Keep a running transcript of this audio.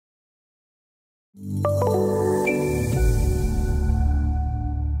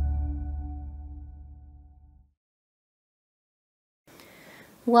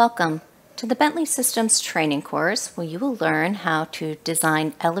Welcome to the Bentley Systems training course, where you will learn how to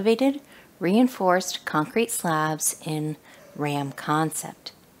design elevated, reinforced concrete slabs in RAM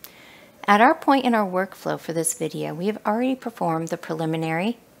concept. At our point in our workflow for this video, we have already performed the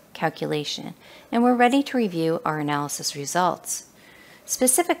preliminary calculation, and we're ready to review our analysis results.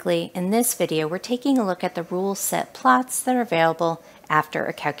 Specifically, in this video, we're taking a look at the rule set plots that are available after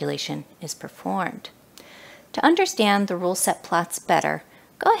a calculation is performed. To understand the rule set plots better,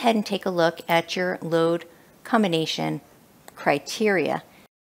 go ahead and take a look at your load combination criteria.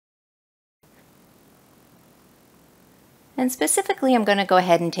 And specifically, I'm going to go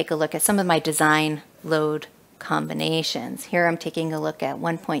ahead and take a look at some of my design load combinations. Here I'm taking a look at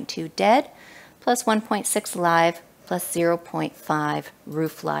 1.2 dead plus 1.6 live plus 0.5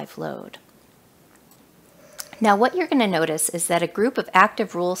 roof live load. Now what you're going to notice is that a group of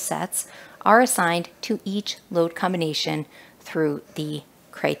active rule sets are assigned to each load combination through the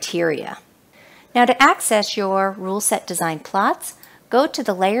criteria. Now to access your rule set design plots, go to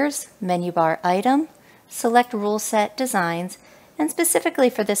the Layers menu bar item, select Rule Set Designs, and specifically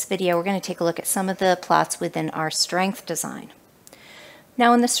for this video we're going to take a look at some of the plots within our Strength Design.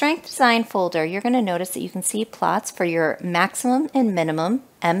 Now in the Strength Design folder, you're going to notice that you can see plots for your maximum and minimum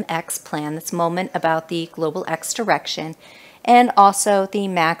MX plan, that's moment about the global X direction, and also the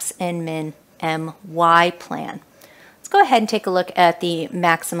max and min MY plan. Let's go ahead and take a look at the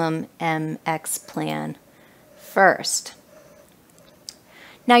maximum MX plan first.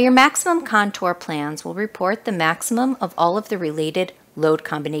 Now your maximum contour plans will report the maximum of all of the related load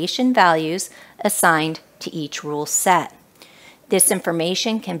combination values assigned to each rule set. This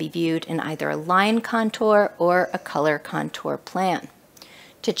information can be viewed in either a line contour or a color contour plan.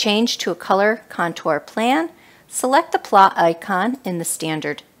 To change to a color contour plan, select the plot icon in the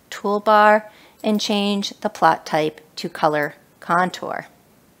standard toolbar and change the plot type to color contour.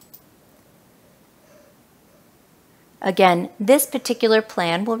 Again, this particular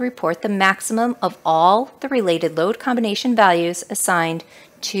plan will report the maximum of all the related load combination values assigned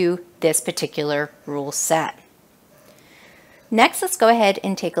to this particular rule set. Next, let's go ahead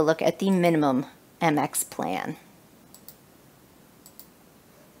and take a look at the minimum MX plan.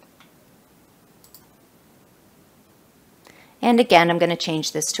 And again, I'm going to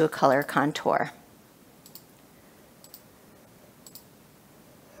change this to a color contour.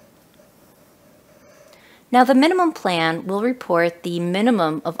 Now the minimum plan will report the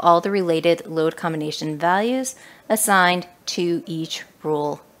minimum of all the related load combination values assigned to each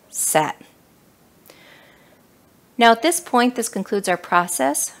rule set. Now at this point, this concludes our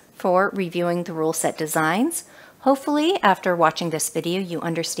process for reviewing the rule set designs. Hopefully, after watching this video, you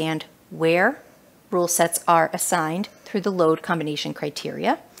understand where rule sets are assigned through the load combination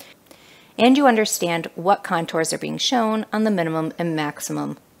criteria, and you understand what contours are being shown on the minimum and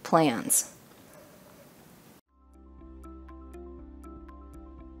maximum plans.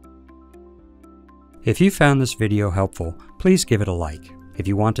 If you found this video helpful, please give it a like. If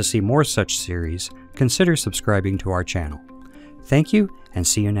you want to see more such series, consider subscribing to our channel. Thank you, and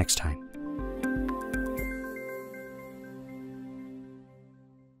see you next time.